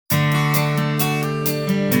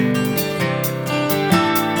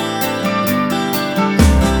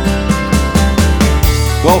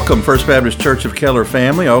Welcome, First Baptist Church of Keller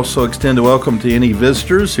family. I also extend a welcome to any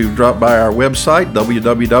visitors who've dropped by our website,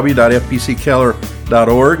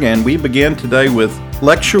 www.fbckeller.org, and we begin today with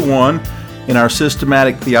Lecture 1 in our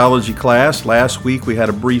Systematic Theology class. Last week we had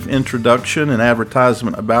a brief introduction and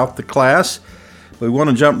advertisement about the class. We want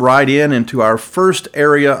to jump right into our first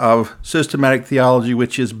area of systematic theology,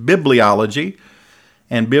 which is bibliology.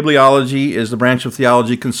 And bibliology is the branch of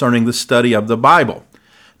theology concerning the study of the Bible.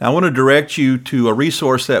 Now, I want to direct you to a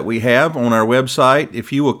resource that we have on our website.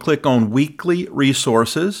 If you will click on Weekly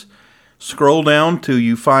Resources, scroll down till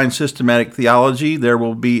you find Systematic Theology. There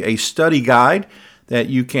will be a study guide that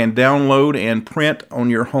you can download and print on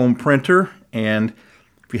your home printer. And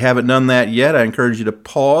if you haven't done that yet, I encourage you to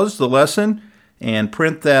pause the lesson and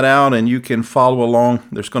print that out, and you can follow along.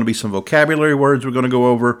 There's going to be some vocabulary words we're going to go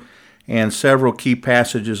over and several key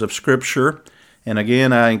passages of Scripture. And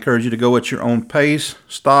again, I encourage you to go at your own pace,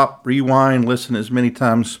 stop, rewind, listen as many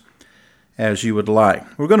times as you would like.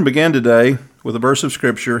 We're going to begin today with a verse of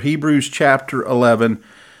Scripture, Hebrews chapter 11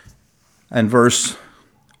 and verse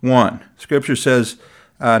 1. Scripture says,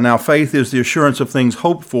 now faith is the assurance of things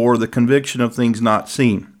hoped for, the conviction of things not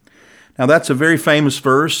seen. Now that's a very famous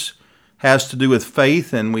verse, has to do with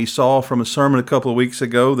faith, and we saw from a sermon a couple of weeks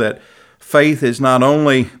ago that faith is not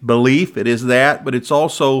only belief, it is that, but it's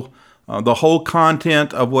also the whole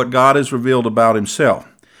content of what God has revealed about himself.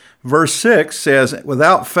 Verse 6 says,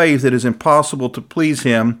 without faith it is impossible to please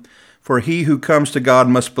him, for he who comes to God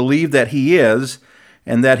must believe that he is,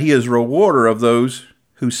 and that he is a rewarder of those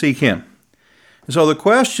who seek him. And so the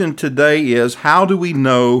question today is, how do we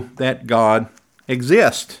know that God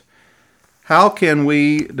exists? How can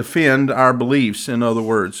we defend our beliefs, in other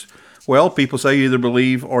words? Well, people say you either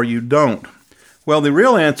believe or you don't. Well, the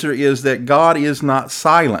real answer is that God is not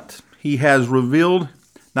silent. He has revealed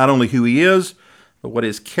not only who he is, but what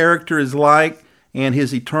his character is like and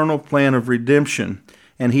his eternal plan of redemption.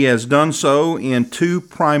 And he has done so in two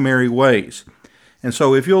primary ways. And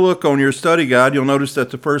so if you'll look on your study guide, you'll notice that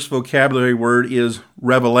the first vocabulary word is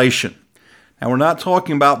revelation. Now, we're not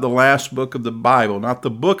talking about the last book of the Bible, not the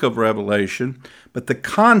book of Revelation, but the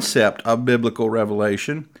concept of biblical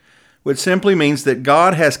revelation, which simply means that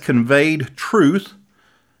God has conveyed truth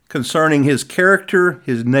concerning his character,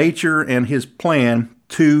 his nature, and his plan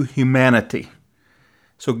to humanity.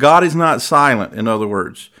 So God is not silent, in other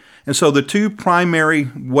words. And so the two primary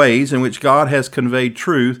ways in which God has conveyed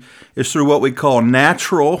truth is through what we call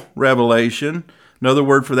natural revelation. Another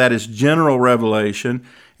word for that is general revelation.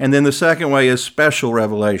 And then the second way is special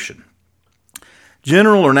revelation.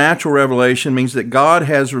 General or natural revelation means that God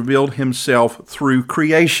has revealed himself through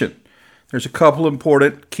creation. There's a couple of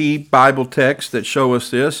important key Bible texts that show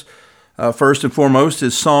us this. First and foremost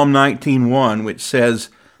is Psalm 19:1, which says,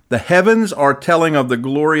 the heavens are telling of the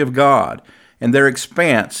glory of God, and their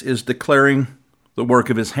expanse is declaring the work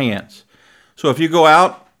of his hands. So if you go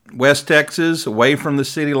out West Texas, away from the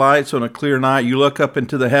city lights on a clear night, you look up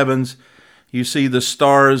into the heavens, you see the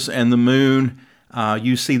stars and the moon,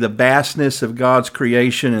 you see the vastness of God's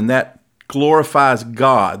creation, and that glorifies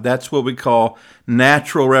God. That's what we call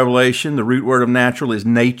natural revelation. The root word of natural is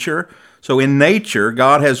nature. So in nature,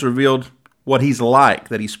 God has revealed what he's like,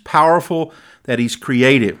 that he's powerful, that he's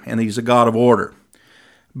creative, and he's a God of order.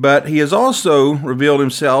 But he has also revealed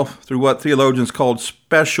himself through what theologians call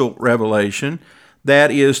special revelation.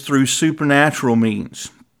 That is through supernatural means,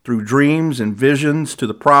 through dreams and visions to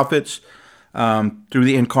the prophets, through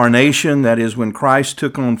the incarnation, that is when Christ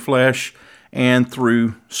took on flesh, and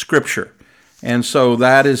through Scripture. And so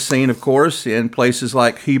that is seen, of course, in places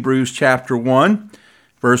like Hebrews chapter 1.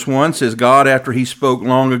 Verse 1 says, God, after he spoke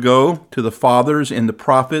long ago to the fathers and the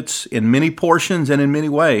prophets in many portions and in many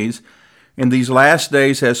ways, in these last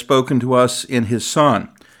days has spoken to us in his Son,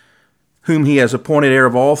 whom he has appointed heir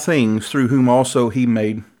of all things, through whom also he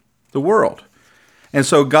made the world. And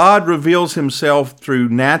so God reveals himself through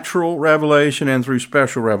natural revelation and through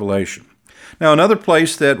special revelation. Now, another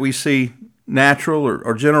place that we see natural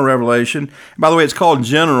or general revelation, by the way, it's called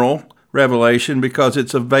general revelation because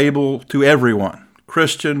it's available to everyone.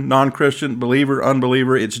 Christian, non-Christian, believer,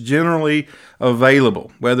 unbeliever, it's generally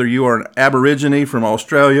available. Whether you are an aborigine from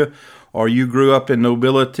Australia or you grew up in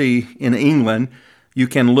nobility in England, you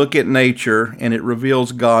can look at nature and it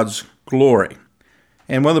reveals God's glory.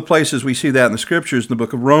 And one of the places we see that in the Scriptures is in the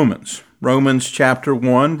book of Romans. Romans chapter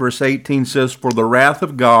 1, verse 18 says, for the wrath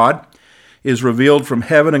of God is revealed from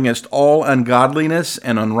heaven against all ungodliness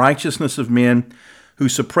and unrighteousness of men who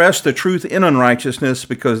suppress the truth in unrighteousness,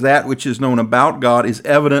 because that which is known about God is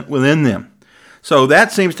evident within them. So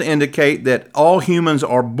that seems to indicate that all humans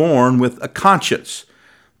are born with a conscience.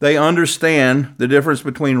 They understand the difference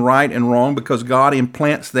between right and wrong because God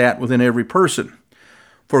implants that within every person.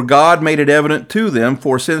 For God made it evident to them,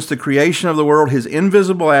 for since the creation of the world, his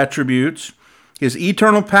invisible attributes, his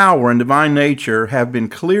eternal power and divine nature have been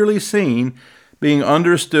clearly seen, being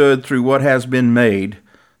understood through what has been made,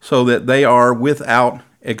 so that they are without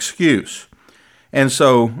excuse. And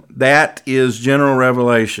so that is general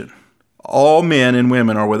revelation. All men and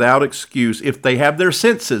women are without excuse if they have their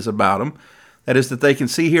senses about them. That is, that they can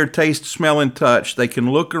see, hear, taste, smell, and touch. They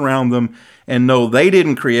can look around them and know they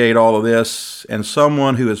didn't create all of this, and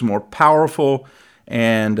someone who is more powerful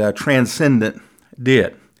and transcendent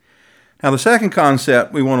did. Now, the second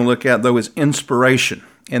concept we want to look at, though, is inspiration,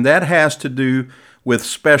 and that has to do with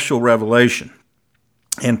special revelation.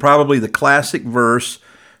 And probably the classic verse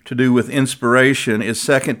to do with inspiration is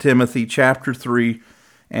 2 Timothy chapter 3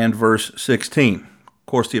 and verse 16. Of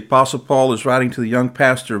course, the Apostle Paul is writing to the young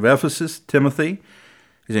pastor of Ephesus, Timothy.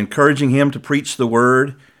 He's encouraging him to preach the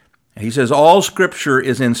word. He says, all Scripture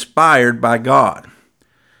is inspired by God.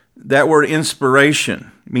 That word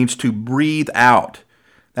inspiration means to breathe out.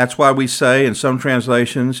 That's why we say in some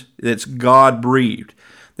translations it's God-breathed.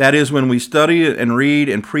 That is, when we study and read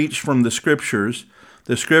and preach from the Scriptures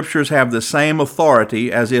have the same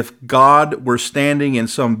authority as if God were standing in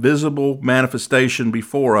some visible manifestation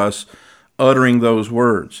before us, uttering those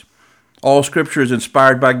words. All Scripture is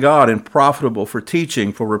inspired by God and profitable for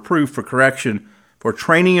teaching, for reproof, for correction, for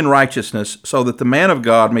training in righteousness, so that the man of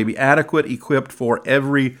God may be adequate, equipped for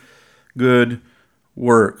every good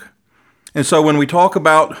work. And so when we talk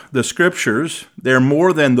about the Scriptures, they're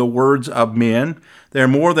more than the words of men. They're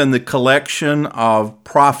more than the collection of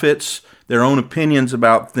prophets, their own opinions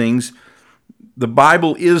about things. The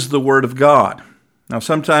Bible is the Word of God. Now,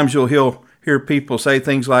 sometimes you'll hear people say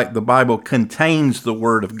things like the Bible contains the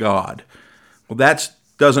Word of God. Well, that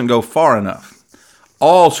doesn't go far enough.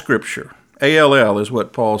 All Scripture, A-L-L is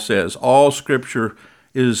what Paul says, all Scripture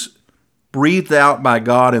is breathed out by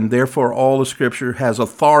God, and therefore all the Scripture has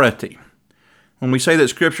authority. When we say that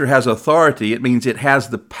Scripture has authority, it means it has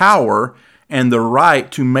the power and the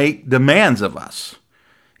right to make demands of us.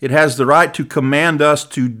 It has the right to command us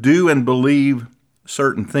to do and believe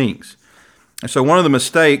certain things. And so one of the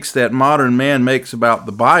mistakes that modern man makes about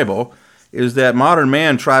the Bible is that modern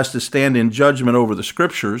man tries to stand in judgment over the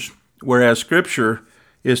Scriptures, whereas Scripture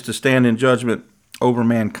is to stand in judgment over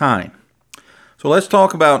mankind. So let's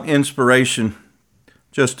talk about inspiration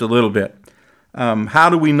just a little bit. How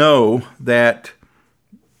do we know that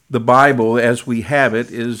the Bible, as we have it,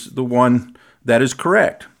 is the one that is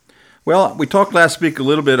correct? Well, we talked last week a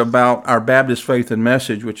little bit about our Baptist Faith and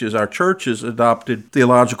Message, which is our church's adopted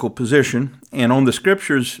theological position. And on the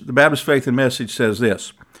Scriptures, the Baptist Faith and Message says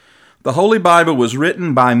this: the Holy Bible was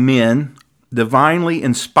written by men, divinely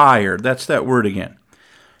inspired, that's that word again,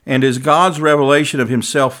 and is God's revelation of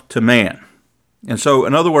himself to man. And so,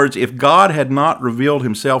 in other words, if God had not revealed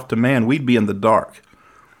himself to man, we'd be in the dark.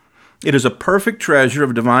 It is a perfect treasure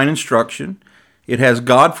of divine instruction. It has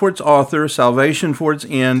God for its author, salvation for its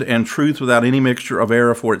end, and truth without any mixture of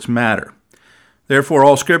error for its matter. Therefore,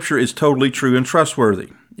 all Scripture is totally true and trustworthy.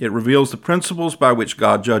 It reveals the principles by which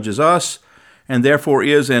God judges us, and therefore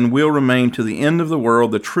is and will remain to the end of the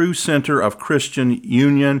world the true center of Christian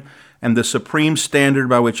union and the supreme standard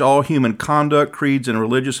by which all human conduct, creeds, and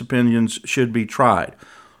religious opinions should be tried.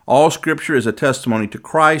 All Scripture is a testimony to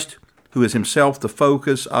Christ, who is himself the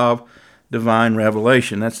focus of divine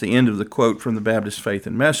revelation. That's the end of the quote from the Baptist Faith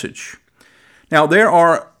and Message. Now, there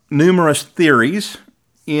are numerous theories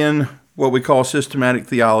in what we call systematic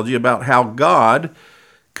theology about how God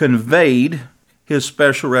conveyed his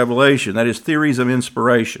special revelation, that is, theories of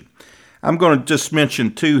inspiration. I'm going to just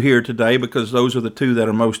mention two here today because those are the two that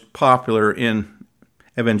are most popular in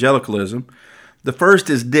evangelicalism. The first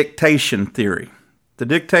is dictation theory. The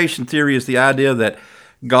dictation theory is the idea that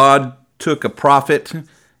God took a prophet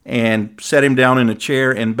and set him down in a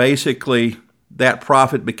chair, and basically that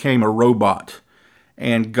prophet became a robot.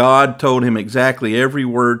 And God told him exactly every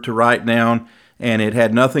word to write down, and it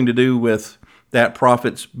had nothing to do with that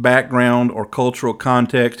prophet's background or cultural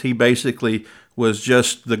context. He basically was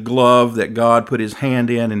just the glove that God put his hand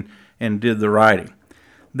in and did the writing.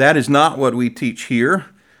 That is not what we teach here.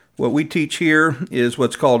 What we teach here is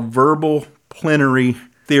what's called verbal plenary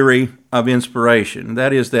theory of inspiration.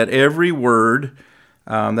 That is that every word,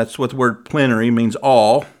 that's what the word plenary means,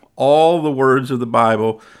 all the words of the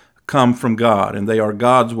Bible come from God, and they are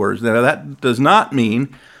God's words. Now, that does not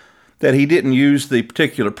mean that he didn't use the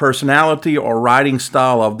particular personality or writing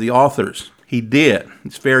style of the authors. He did.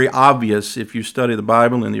 It's very obvious if you study the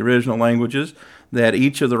Bible in the original languages that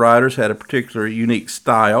each of the writers had a particular unique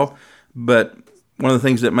style, but one of the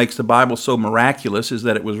things that makes the Bible so miraculous is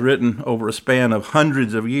that it was written over a span of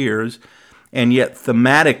hundreds of years, and yet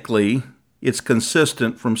thematically it's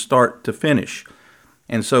consistent from start to finish.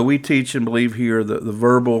 And so we teach and believe here the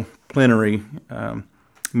verbal plenary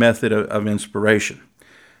method of inspiration.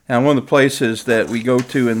 Now, one of the places that we go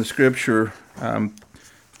to in the Scripture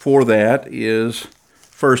for that is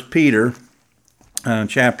 1 Peter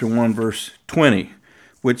chapter 1, verse 20,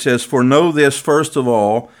 which says, "For know this first of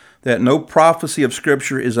all, that no prophecy of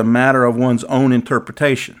Scripture is a matter of one's own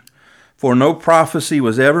interpretation. For no prophecy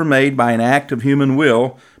was ever made by an act of human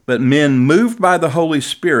will, but men moved by the Holy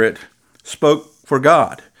Spirit spoke for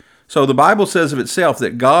God." So the Bible says of itself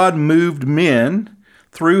that God moved men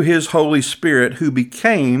through His Holy Spirit, who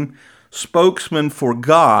became spokesman for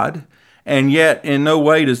God, and yet in no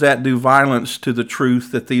way does that do violence to the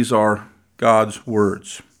truth that these are God's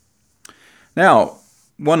words. Now,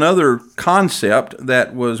 one other concept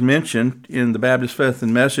that was mentioned in the Baptist Faith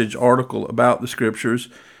and Message article about the Scriptures,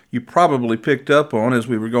 you probably picked up on as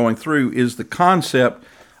we were going through, is the concept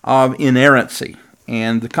of inerrancy.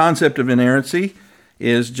 And the concept of inerrancy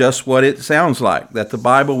is just what it sounds like, that the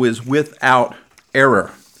Bible is without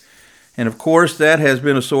error. And of course, that has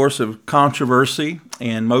been a source of controversy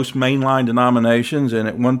in most mainline denominations, and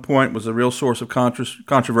at one point was a real source of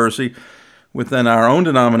controversy within our own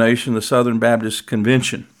denomination, the Southern Baptist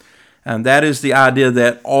Convention. And that is the idea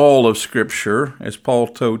that all of Scripture, as Paul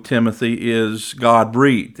told Timothy, is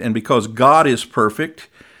God-breathed. And because God is perfect,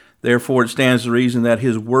 therefore it stands to reason that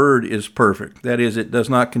His Word is perfect. That is, it does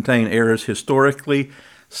not contain errors historically,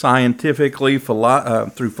 scientifically,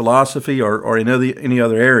 through philosophy, or in any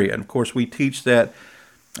other area. And of course, we teach that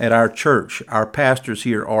at our church. Our pastors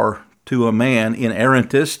here are, to a man,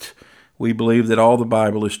 inerrantist. We believe that all the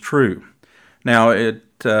Bible is true. Now, it,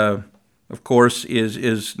 of course,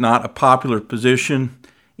 is not a popular position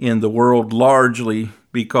in the world, largely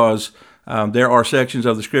because there are sections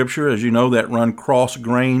of the Scripture, as you know, that run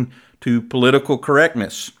cross-grain to political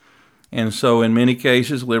correctness. And so in many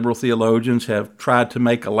cases, liberal theologians have tried to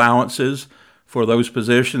make allowances for those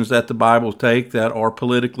positions that the Bible take that are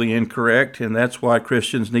politically incorrect, and that's why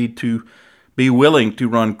Christians need to be willing to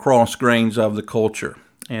run cross grains of the culture.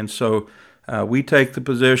 And so we take the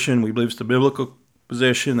position, we believe it's the biblical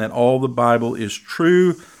position, that all the Bible is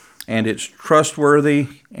true, and it's trustworthy,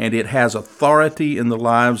 and it has authority in the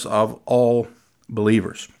lives of all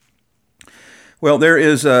believers. Well, there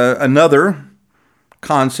is another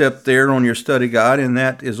concept there on your study guide, and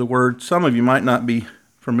that is a word some of you might not be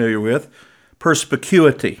familiar with,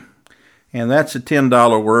 perspicuity. And that's a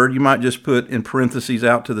 $10 word. You might just put in parentheses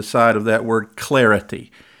out to the side of that word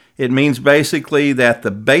clarity. It means basically that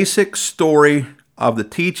the basic story of the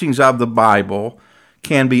teachings of the Bible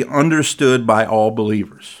can be understood by all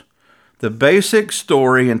believers. The basic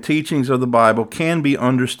story and teachings of the Bible can be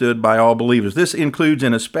understood by all believers. This includes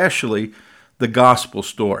and especially the gospel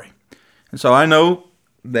story. And so I know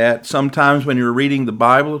that sometimes when you're reading the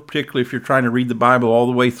Bible, particularly if you're trying to read the Bible all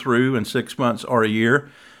the way through in 6 months or a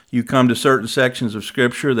year, you come to certain sections of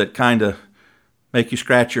Scripture that kind of make you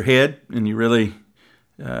scratch your head, and you really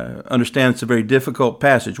understand it's a very difficult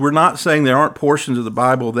passage. We're not saying there aren't portions of the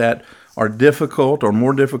Bible that are difficult or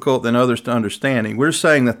more difficult than others to understanding. We're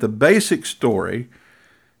saying that the basic story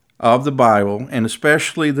of the Bible, and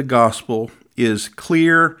especially the gospel, is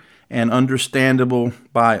clear and understandable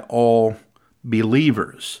by all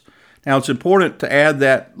believers. Now, it's important to add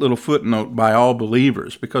that little footnote, by all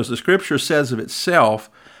believers, because the Scripture says of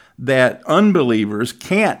itself that unbelievers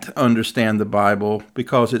can't understand the Bible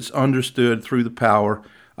because it's understood through the power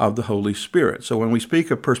of the Holy Spirit. So when we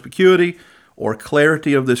speak of perspicuity or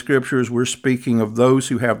clarity of the Scriptures, we're speaking of those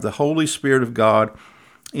who have the Holy Spirit of God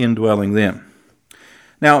indwelling them.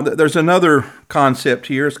 Now, there's another concept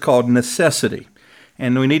here. It's called necessity.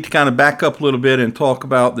 And we need to kind of back up a little bit and talk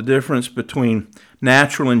about the difference between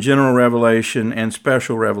natural and general revelation and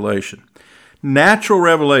special revelation. Natural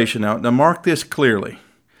revelation, now mark this clearly,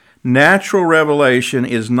 natural revelation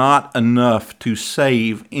is not enough to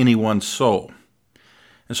save anyone's soul.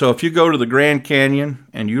 And so if you go to the Grand Canyon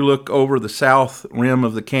and you look over the south rim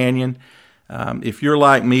of the canyon, if you're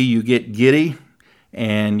like me, you get giddy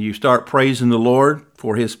and you start praising the Lord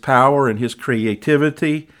for His power and His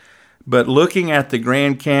creativity. But looking at the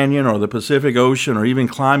Grand Canyon or the Pacific Ocean or even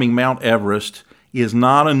climbing Mount Everest is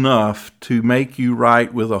not enough to make you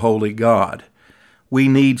right with a holy God. We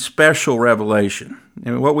need special revelation.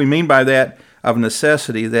 And what we mean by that of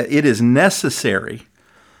necessity, that it is necessary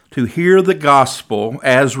to hear the gospel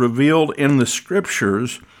as revealed in the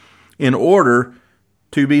Scriptures in order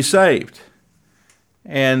to be saved.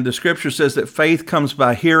 And the scripture says that faith comes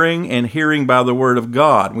by hearing, and hearing by the word of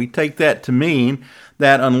God. We take that to mean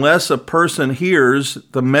that unless a person hears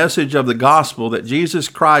the message of the gospel that Jesus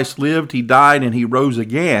Christ lived, he died, and he rose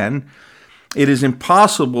again, it is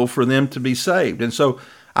impossible for them to be saved. And so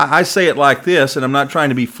I say it like this, and I'm not trying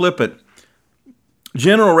to be flippant.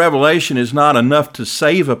 General revelation is not enough to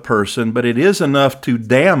save a person, but it is enough to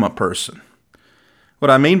damn a person. What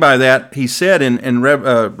I mean by that, he said in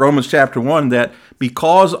Romans chapter 1 that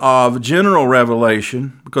because of general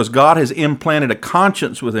revelation, because God has implanted a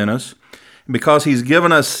conscience within us, and because he's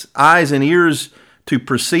given us eyes and ears to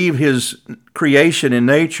perceive his creation in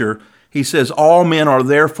nature, he says all men are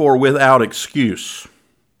therefore without excuse.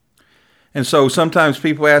 And so sometimes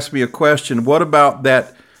people ask me a question, what about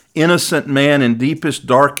that innocent man in deepest,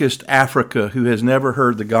 darkest Africa who has never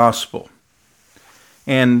heard the gospel?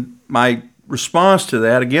 And my response to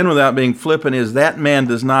that, again without being flippant, is that man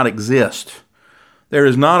does not exist. There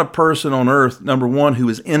is not a person on earth, number one, who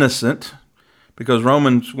is innocent, because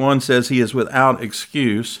Romans 1 says he is without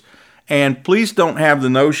excuse. And please don't have the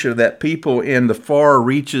notion that people in the far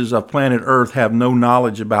reaches of planet Earth have no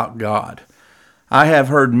knowledge about God. I have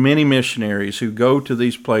heard many missionaries who go to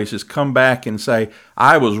these places come back and say,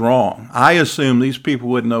 I was wrong. I assumed these people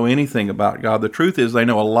wouldn't know anything about God. The truth is they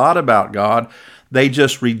know a lot about God. They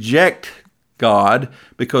just reject God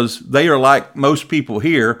because they are like most people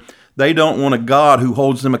here. They don't want a God who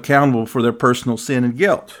holds them accountable for their personal sin and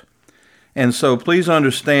guilt. And so please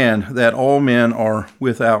understand that all men are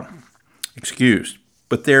without excuse.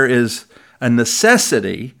 But there is a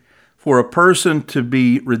necessity for a person to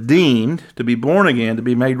be redeemed, to be born again, to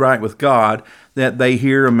be made right with God, that they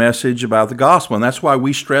hear a message about the gospel. And that's why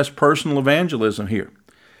we stress personal evangelism here,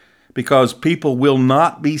 because people will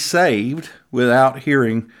not be saved without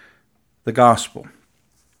hearing the gospel.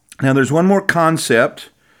 Now, there's one more concept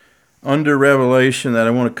under Revelation that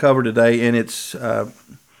I want to cover today, and it's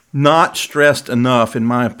not stressed enough, in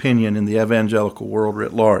my opinion, in the evangelical world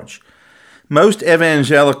writ large. Most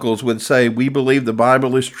evangelicals would say we believe the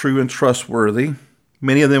Bible is true and trustworthy.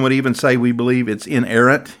 Many of them would even say we believe it's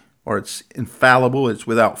inerrant, or it's infallible, it's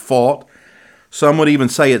without fault. Some would even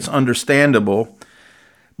say it's understandable.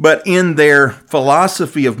 But in their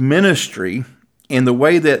philosophy of ministry, in the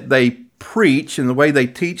way that they preach, in the way they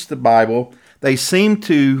teach the Bible, they seem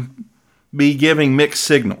to be giving mixed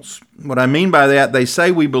signals. What I mean by that, they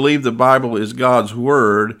say we believe the Bible is God's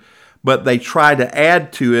Word, but they try to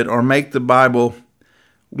add to it or make the Bible,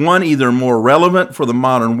 one, either more relevant for the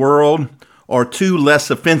modern world, or two, less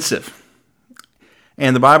offensive.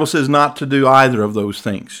 And the Bible says not to do either of those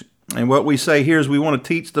things. And what we say here is we want to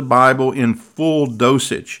teach the Bible in full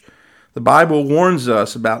dosage. The Bible warns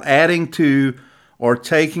us about adding to or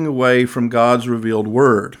taking away from God's revealed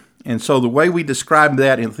Word. And so the way we describe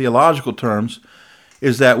that in theological terms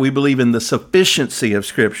is that we believe in the sufficiency of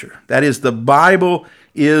Scripture. That is, the Bible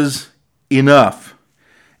is enough.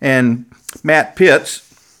 And Matt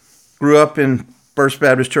Pitts grew up in First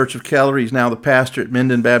Baptist Church of Keller. He's now the pastor at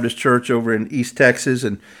Minden Baptist Church over in East Texas.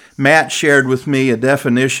 And Matt shared with me a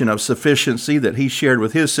definition of sufficiency that he shared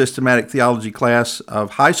with his systematic theology class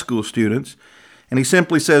of high school students. And he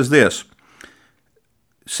simply says this: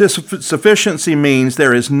 sufficiency means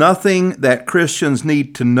there is nothing that Christians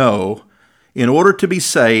need to know in order to be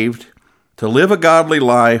saved, to live a godly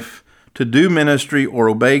life, to do ministry, or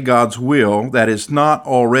obey God's will that is not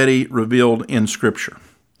already revealed in Scripture.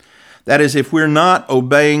 That is, if we're not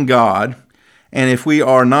obeying God, and if we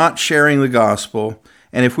are not sharing the gospel,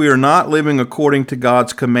 and if we are not living according to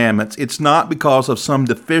God's commandments, it's not because of some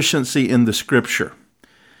deficiency in the Scripture.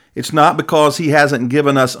 It's not because He hasn't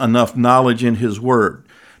given us enough knowledge in His Word.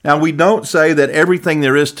 Now, we don't say that everything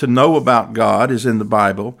there is to know about God is in the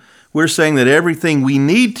Bible. We're saying that everything we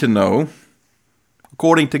need to know,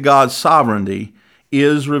 according to God's sovereignty,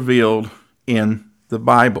 is revealed in the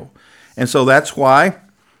Bible. And so that's why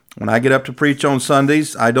when I get up to preach on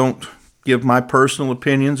Sundays, I don't give my personal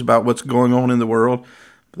opinions about what's going on in the world.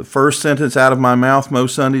 The first sentence out of my mouth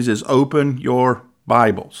most Sundays is, open your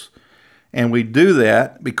Bibles. And we do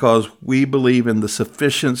that because we believe in the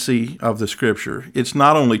sufficiency of the Scripture. It's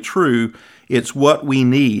not only true, it's what we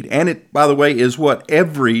need. And it, by the way, is what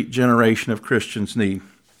every generation of Christians need.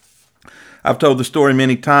 I've told the story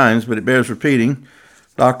many times, but it bears repeating.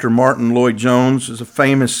 Dr. Martin Lloyd-Jones is a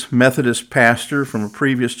famous Methodist pastor from a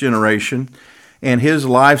previous generation, and his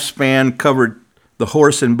lifespan covered the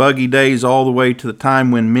horse and buggy days all the way to the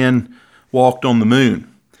time when men walked on the moon.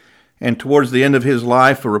 And towards the end of his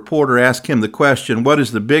life, a reporter asked him the question, what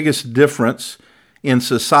is the biggest difference in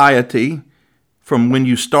society from when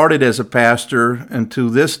you started as a pastor and to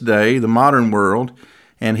this day, the modern world?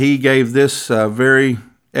 and he gave this very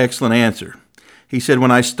excellent answer. He said,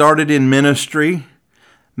 when I started in ministry,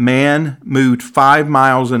 man moved 5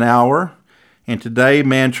 miles an hour, and today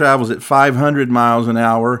man travels at 500 miles an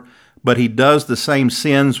hour, but he does the same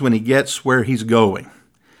sins when he gets where he's going.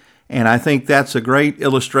 And I think that's a great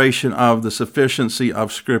illustration of the sufficiency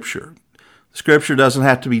of Scripture. Scripture doesn't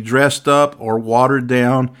have to be dressed up or watered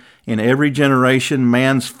down. In every generation,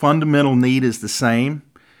 man's fundamental need is the same.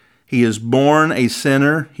 He is born a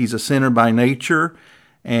sinner. He's a sinner by nature.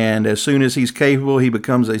 And as soon as he's capable, he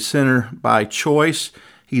becomes a sinner by choice.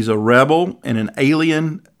 He's a rebel and an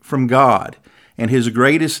alien from God. And his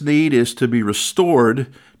greatest need is to be restored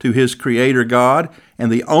to his Creator God.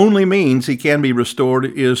 And the only means he can be restored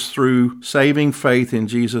is through saving faith in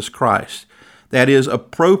Jesus Christ. That is,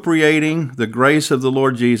 appropriating the grace of the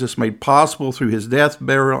Lord Jesus made possible through his death,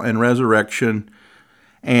 burial, and resurrection,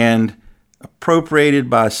 and appropriated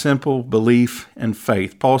by simple belief and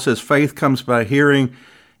faith. Paul says faith comes by hearing,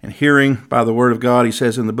 and hearing by the word of God. He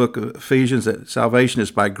says in the book of Ephesians that salvation is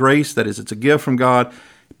by grace, that is, it's a gift from God,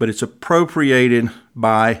 but it's appropriated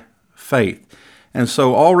by faith. And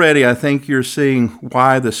so already I think you're seeing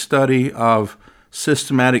why the study of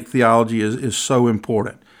systematic theology is so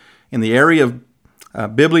important. In the area of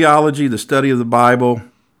bibliology, the study of the Bible,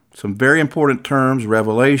 some very important terms: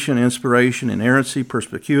 revelation, inspiration, inerrancy,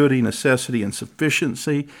 perspicuity, necessity, and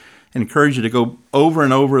sufficiency. I encourage you to go over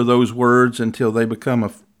and over those words until they become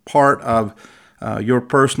a part of your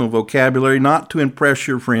personal vocabulary, not to impress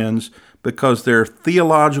your friends, because they're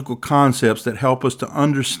theological concepts that help us to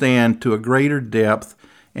understand to a greater depth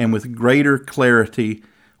and with greater clarity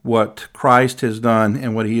what Christ has done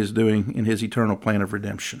and what he is doing in his eternal plan of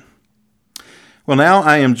redemption. Well, now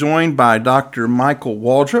I am joined by Dr. Michael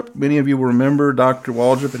Waldrop. Many of you will remember Dr.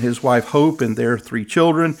 Waldrop and his wife Hope and their 3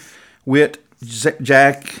 children, Whit,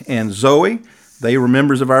 Jack, and Zoe. They were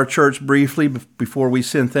members of our church briefly before we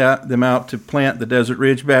sent them out to plant the Desert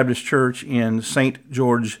Ridge Baptist Church in St.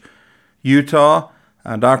 George, Utah.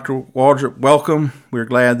 Dr. Waldrop, welcome. We're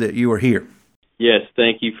glad that you are here. Yes,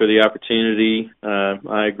 thank you for the opportunity.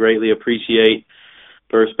 I greatly appreciate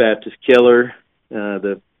First Baptist Keller,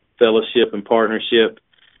 the fellowship and partnership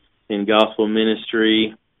in gospel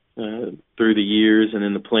ministry through the years and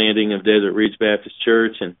in the planting of Desert Ridge Baptist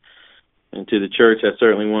Church. And to the church, I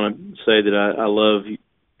certainly want to say that I love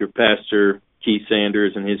your pastor, Keith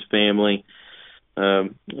Sanders, and his family,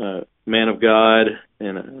 man of God,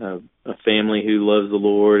 and a family who loves the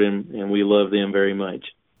Lord, and we love them very much.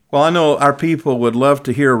 Well, I know our people would love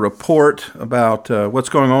to hear a report about what's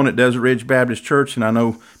going on at Desert Ridge Baptist Church, and I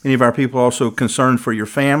know many of our people are also concerned for your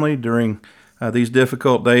family during these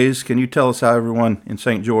difficult days. Can you tell us how everyone in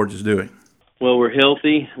St. George is doing? Well, we're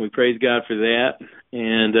healthy. We praise God for that,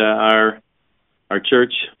 and our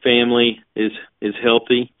church family is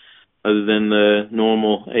healthy, other than the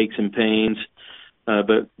normal aches and pains.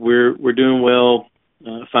 But we're doing well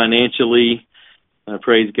financially.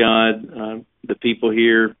 Praise God. The people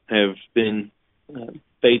here have been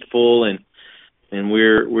faithful, and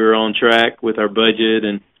we're on track with our budget,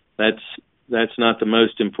 and that's not the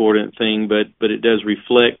most important thing, but it does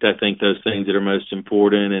reflect, I think, those things that are most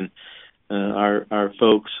important, and our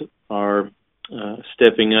folks are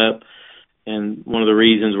stepping up. And one of the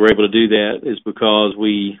reasons we're able to do that is because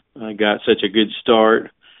we got such a good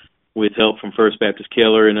start with help from First Baptist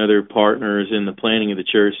Keller and other partners in the planning of the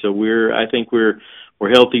church. So I think we're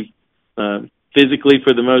healthy physically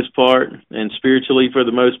for the most part, and spiritually for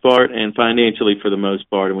the most part, and financially for the most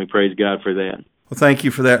part, and we praise God for that. Well, thank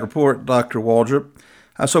you for that report, Dr. Waldrop.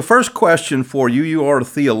 So first question for you. You are a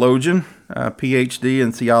theologian, PhD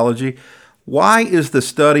in theology. Why is the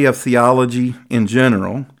study of theology in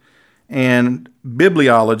general and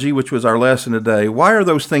bibliology, which was our lesson today, why are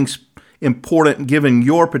those things important given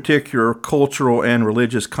your particular cultural and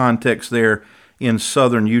religious context there in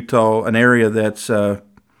southern Utah, an area that's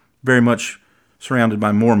very much surrounded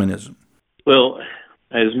by Mormonism? Well,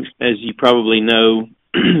 as you probably know,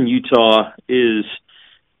 Utah is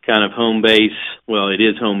kind of home base. Well, it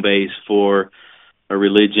is home base for a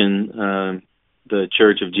religion, the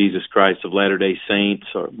Church of Jesus Christ of Latter-day Saints,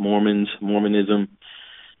 or Mormonism.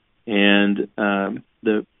 And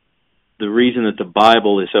the reason that the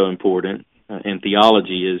Bible is so important and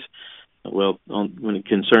theology is, well, when it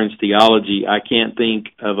concerns theology, I can't think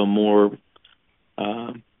of a more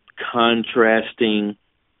contrasting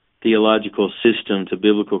theological system to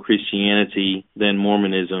biblical Christianity than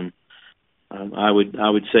Mormonism. I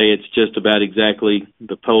would say it's just about exactly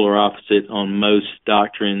the polar opposite on most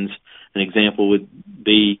doctrines. An example would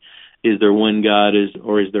be: is there one God,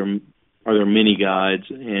 are there many gods?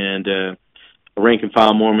 And a rank and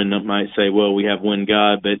file Mormon might say, well, we have one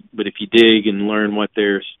God, but if you dig and learn what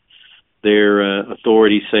their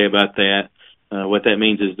authorities say about that, what that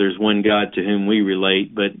means is there's one God to whom we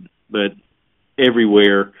relate, but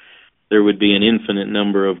everywhere there would be an infinite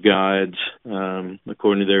number of gods,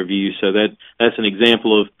 according to their view. So that's an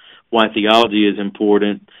example of why theology is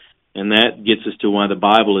important, and that gets us to why the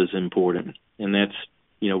Bible is important. And that's,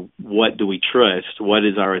 what do we trust? What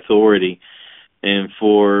is our authority? And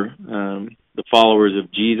for the followers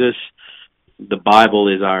of Jesus, the Bible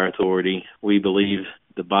is our authority. We believe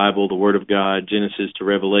the Bible, the Word of God, Genesis to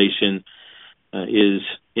Revelation, is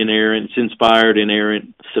inerrant, it's inspired,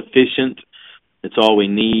 inerrant, sufficient. It's all we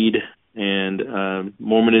need. And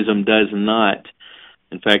Mormonism does not.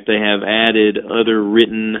 In fact, they have added other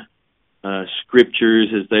written scriptures,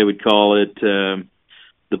 as they would call it,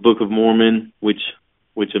 the Book of Mormon, which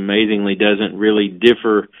amazingly doesn't really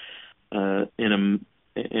differ in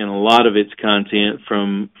a lot of its content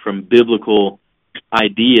from biblical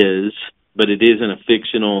ideas, but it is in a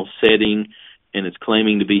fictional setting, and it's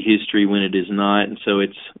claiming to be history when it is not, and so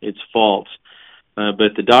it's false.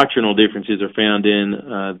 But the doctrinal differences are found in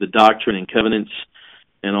the Doctrine and Covenants,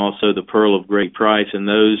 and also the Pearl of Great Price, and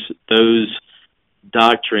those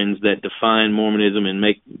doctrines that define Mormonism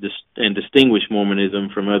and distinguish Mormonism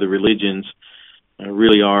from other religions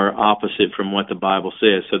really are opposite from what the Bible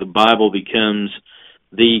says. So the Bible becomes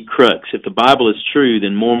the crux. If the Bible is true,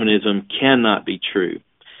 then Mormonism cannot be true.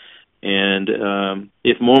 And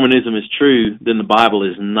if Mormonism is true, then the Bible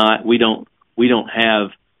is not. We don't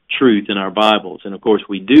have truth in our Bibles. And of course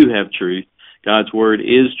we do have truth. God's Word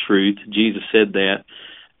is truth. Jesus said that.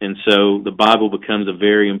 And so the Bible becomes a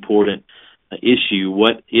very important issue.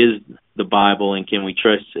 What is the Bible, and can we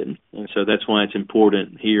trust it? And so that's why it's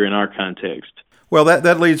important here in our context. Well,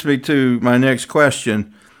 that leads me to my next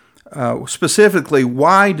question. Specifically,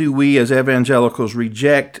 why do we as evangelicals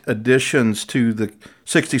reject additions to the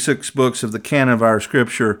 66 books of the canon of our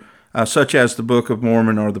Scripture, such as the Book of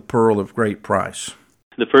Mormon or the Pearl of Great Price?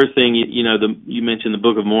 The first thing, you mentioned the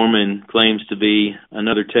Book of Mormon claims to be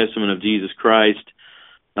another testament of Jesus Christ.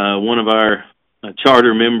 One of our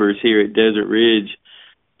charter members here at Desert Ridge,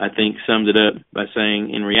 I think, summed it up by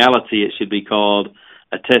saying, in reality, it should be called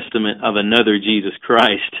a testament of another Jesus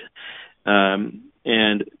Christ. And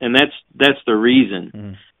that's the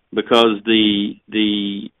reason, because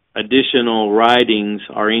the additional writings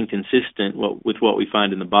are inconsistent with what we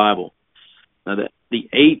find in the Bible. Now, the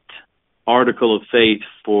eighth article of faith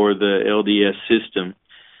for the LDS system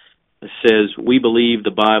says, we believe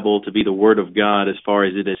the Bible to be the Word of God as far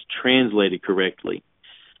as it is translated correctly.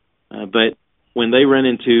 But when they run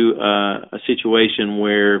into a situation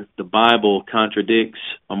where the Bible contradicts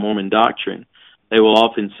a Mormon doctrine, they will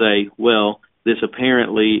often say, well, this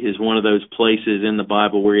apparently is one of those places in the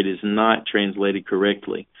Bible where it is not translated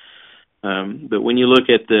correctly. But when you look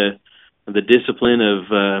at the discipline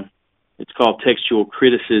of, it's called textual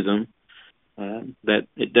criticism, that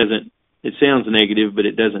it sounds negative, but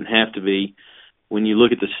it doesn't have to be. When you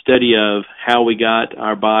look at the study of how we got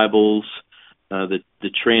our Bibles,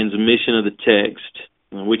 the transmission of the text,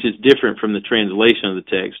 which is different from the translation of the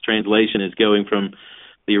text. Translation is going from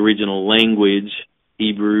the original language,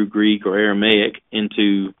 Hebrew, Greek, or Aramaic,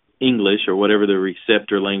 into English, or whatever the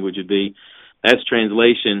receptor language would be. That's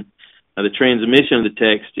translation. The transmission of the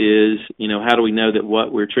text is, how do we know that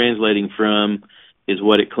what we're translating from is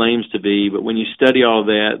what it claims to be? But when you study all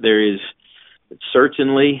that, there is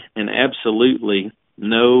certainly and absolutely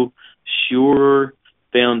no sure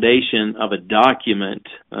foundation of a document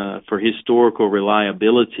for historical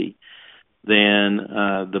reliability than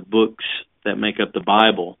the books that make up the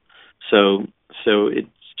Bible. So it's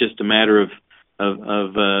just a matter of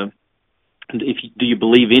do you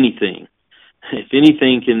believe anything? If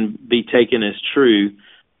anything can be taken as true,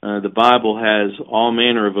 the Bible has all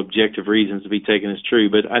manner of objective reasons to be taken as true.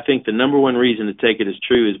 But I think the number one reason to take it as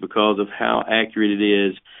true is because of how accurate it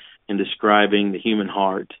is in describing the human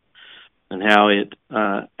heart, and how it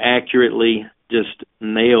accurately just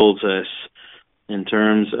nails us in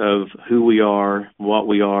terms of who we are, what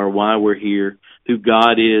we are, why we're here, who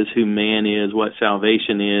God is, who man is, what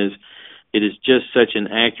salvation is. It is just such an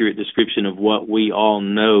accurate description of what we all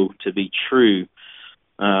know to be true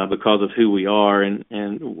because of who we are. And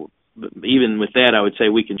even with that, I would say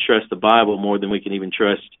we can trust the Bible more than we can even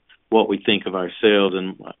trust what we think of ourselves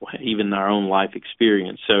and even our own life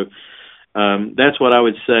experience. So that's what I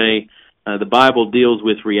would say. The Bible deals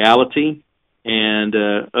with reality, and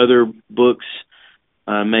other books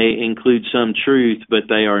may include some truth, but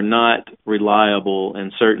they are not reliable,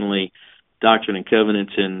 and certainly Doctrine and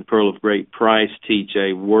Covenants and Pearl of Great Price teach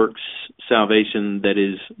a works salvation that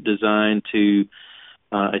is designed to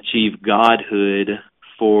achieve godhood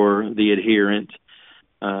for the adherent.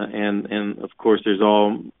 And of course, there's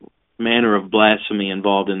all manner of blasphemy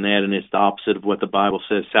involved in that, and it's the opposite of what the Bible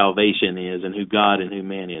says salvation is, and who God and who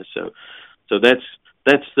man is. So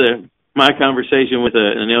that's my conversation with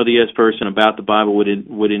an LDS person about the Bible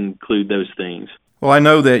would include those things. Well, I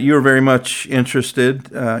know that you're very much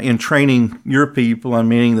interested in training your people,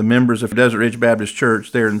 meaning the members of Desert Ridge Baptist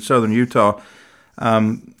Church there in southern Utah.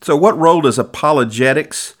 So what role does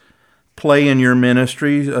apologetics play in your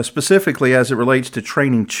ministry, specifically as it relates to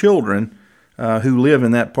training children who live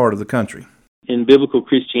in that part of the country? In biblical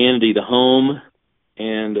Christianity, the home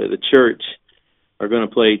and the church are going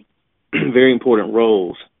to play very important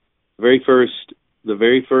roles. The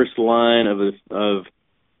very first line of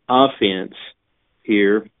offense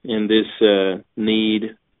here in this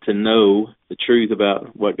need to know the truth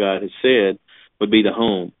about what God has said would be the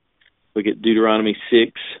home. Look at Deuteronomy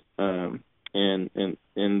 6, and in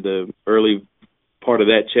the early part of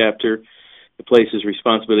that chapter, it places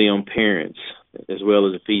responsibility on parents, as well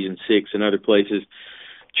as Ephesians 6 and other places.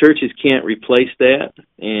 Churches can't replace that,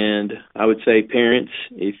 and I would say, parents,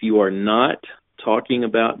 if you are not talking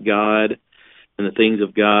about God and the things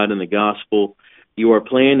of God and the gospel, you are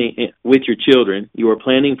planning with your children, you are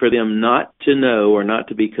planning for them not to know or not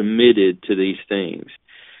to be committed to these things.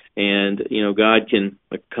 And, God can,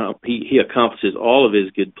 He accomplishes all of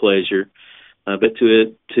His good pleasure, but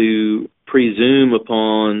to presume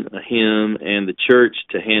upon Him and the church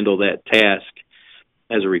to handle that task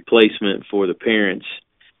as a replacement for the parents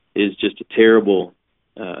is just a terrible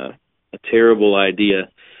idea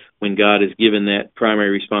when God has given that primary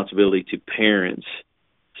responsibility to parents.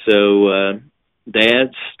 So,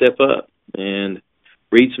 dads, step up and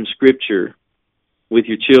read some scripture with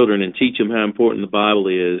your children and teach them how important the Bible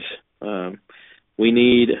is. We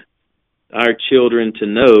need our children to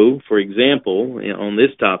know, for example, on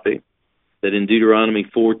this topic, that in Deuteronomy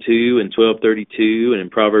 4:2 and 12:32 and in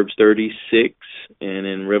Proverbs 36 and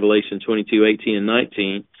in Revelation 22:18 and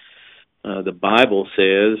 19, the Bible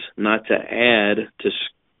says not to add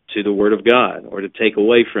to the Word of God or to take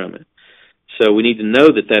away from it. So we need to know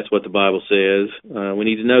that that's what the Bible says. We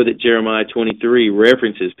need to know that Jeremiah 23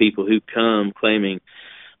 references people who come claiming,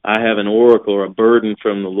 I have an oracle or a burden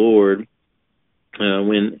from the Lord,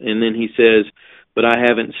 and then he says, but I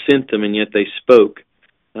haven't sent them, and yet they spoke.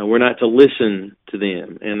 We're not to listen to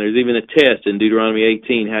them. And there's even a test in Deuteronomy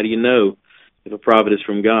 18. How do you know if a prophet is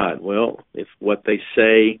from God? Well, if what they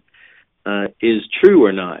say is true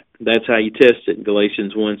or not. That's how you test it in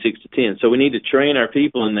Galatians 1:6-10. So we need to train our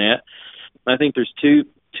people in that. I think there's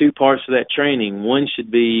two parts to that training. One should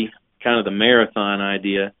be kind of the marathon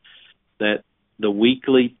idea, that the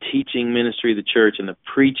weekly teaching ministry of the church and the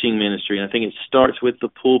preaching ministry, and I think it starts with the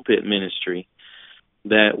pulpit ministry,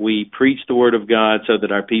 that we preach the Word of God so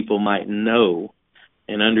that our people might know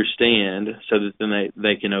and understand so that then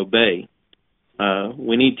they can obey.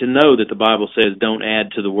 We need to know that the Bible says don't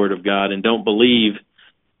add to the Word of God, and don't believe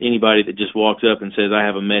anybody that just walks up and says, I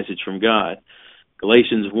have a message from God.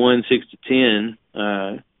 Galatians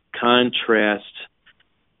 1:6-10 contrasts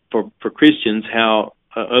for Christians how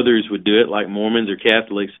others would do it, like Mormons or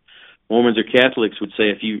Catholics. Mormons or Catholics would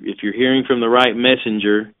say if you're hearing from the right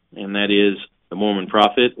messenger, and that is the Mormon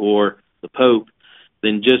prophet or the Pope,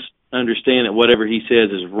 then just understand that whatever he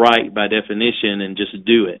says is right by definition and just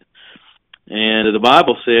do it. And the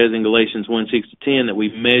Bible says in Galatians 1:6-10 that we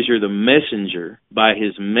measure the messenger by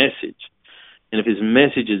his message. And if his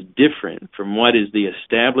message is different from what is the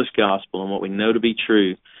established gospel and what we know to be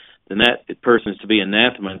true, then that person is to be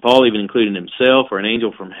anathema. And Paul even included himself or an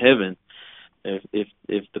angel from heaven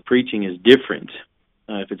if the preaching is different.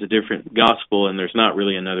 If it's a different gospel and there's not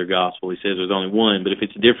really another gospel, he says there's only one, but if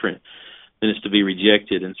it's different, then it's to be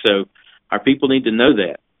rejected. And so our people need to know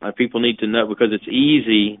that. Our people need to know, because it's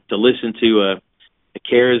easy to listen to a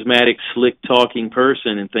charismatic, slick-talking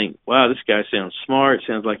person and think, wow, this guy sounds smart,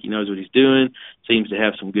 sounds like he knows what he's doing, seems to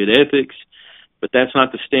have some good ethics. But that's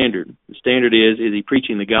not the standard. The standard is he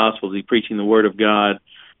preaching the gospel? Is he preaching the Word of God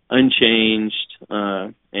unchanged?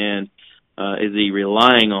 And is he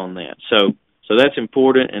relying on that? So that's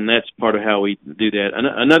important, and that's part of how we do that.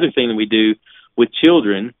 Another thing that we do with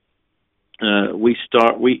children,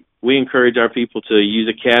 we encourage our people to use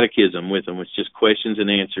a catechism with them, which is just questions and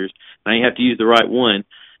answers. Now, you have to use the right one,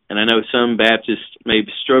 and I know some Baptists may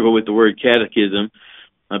struggle with the word catechism,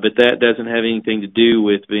 but that doesn't have anything to do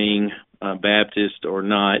with being Baptist or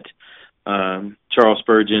not. Charles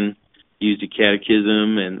Spurgeon used a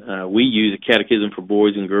catechism, and we use a catechism for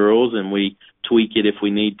boys and girls, and we tweak it if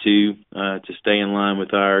we need to stay in line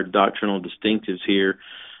with our doctrinal distinctives here.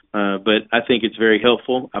 But I think it's very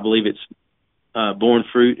helpful. I believe it's borne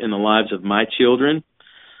fruit in the lives of my children,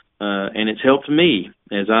 and it's helped me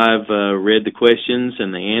as I've read the questions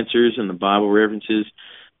and the answers and the Bible references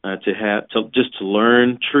to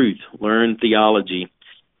learn truth, learn theology.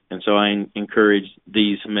 And so I encourage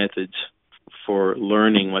these methods for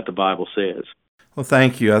learning what the Bible says. Well,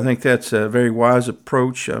 thank you. I think that's a very wise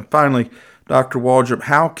approach. Finally, Dr. Waldrop,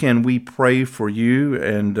 how can we pray for you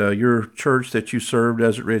and your church that you serve,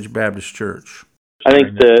 Desert Ridge Baptist Church? I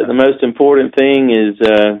think the most important thing is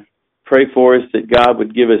pray for us that God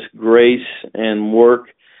would give us grace and work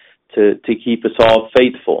to keep us all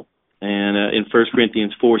faithful. And in 1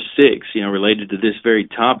 Corinthians 4:6, related to this very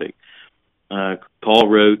topic, Paul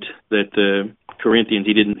wrote that the Corinthians,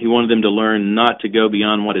 he wanted them to learn not to go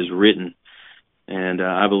beyond what is written. And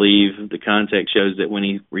I believe the context shows that when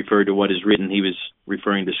he referred to what is written, he was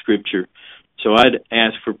referring to Scripture. So I'd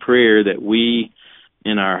ask for prayer that we,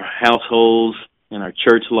 in our households, in our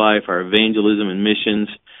church life, our evangelism and missions,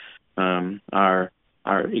 our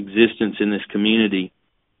existence in this community,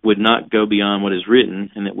 would not go beyond what is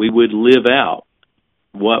written, and that we would live out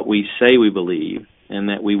what we say we believe, and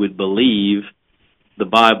that we would believe the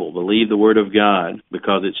Bible, believe the Word of God,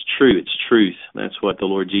 because it's true, it's truth. That's what the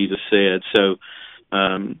Lord Jesus said. So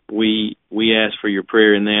we ask for your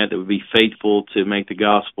prayer in that would be faithful to make the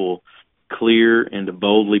gospel clear and to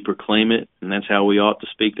boldly proclaim it, and that's how we ought to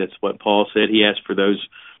speak. That's what Paul said. He asked for those,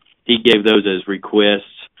 he gave those as requests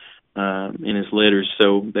in his letters.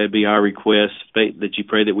 So that'd be our request, that you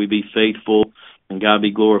pray that we be faithful and God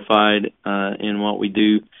be glorified in what we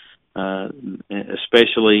do,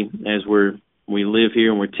 especially as we live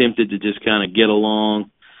here and we're tempted to just kind of get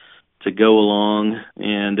along, to go along,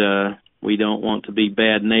 and we don't want to be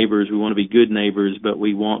bad neighbors. We want to be good neighbors, but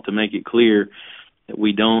we want to make it clear that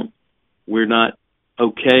we're not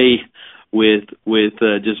okay with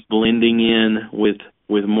just blending in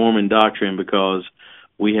with Mormon doctrine, because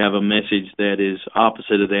we have a message that is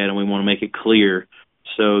opposite of that, and we want to make it clear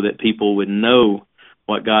so that people would know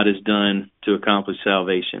what God has done to accomplish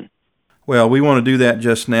salvation. Well, we want to do that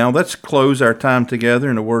just now. Let's close our time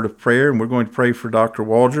together in a word of prayer, and we're going to pray for Dr.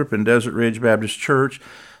 Waldrop and Desert Ridge Baptist Church.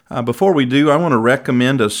 Before we do, I want to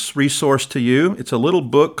recommend a resource to you. It's a little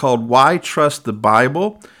book called Why Trust the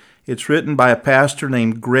Bible. It's written by a pastor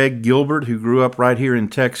named Greg Gilbert, who grew up right here in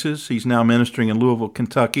Texas. He's now ministering in Louisville,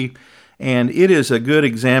 Kentucky. And it is a good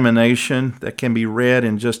examination that can be read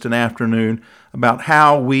in just an afternoon about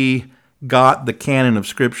how we got the canon of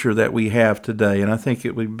Scripture that we have today. And I think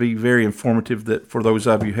it would be very informative that for those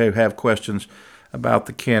of you who have questions about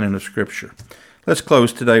the canon of Scripture. Let's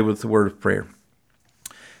close today with the word of prayer.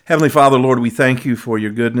 Heavenly Father, Lord, we thank you for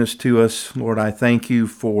your goodness to us. Lord, I thank you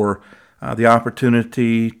for the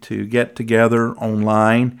opportunity to get together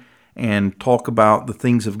online and talk about the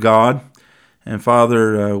things of God. And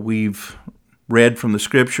Father, we've read from the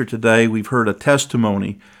Scripture today. We've heard a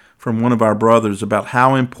testimony from one of our brothers about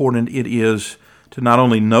how important it is to not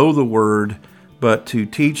only know the Word, but to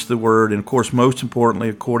teach the Word, and of course, most importantly,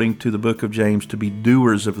 according to the book of James, to be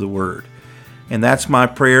doers of the Word. And that's my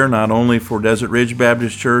prayer, not only for Desert Ridge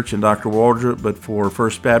Baptist Church and Dr. Waldrop, but for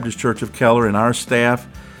First Baptist Church of Keller and our staff.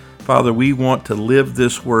 Father, we want to live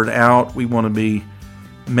this Word out. We want to be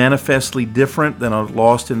manifestly different than a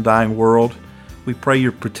lost and dying world. We pray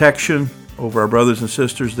your protection over our brothers and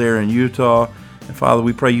sisters there in Utah. And Father,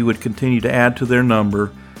 we pray you would continue to add to their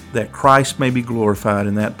number, that Christ may be glorified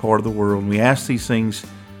in that part of the world. And we ask these things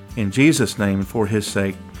in Jesus' name and for his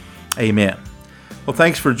sake. Amen. Well,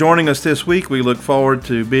 thanks for joining us this week. We look forward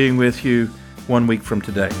to being with you 1 week from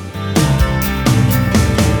today.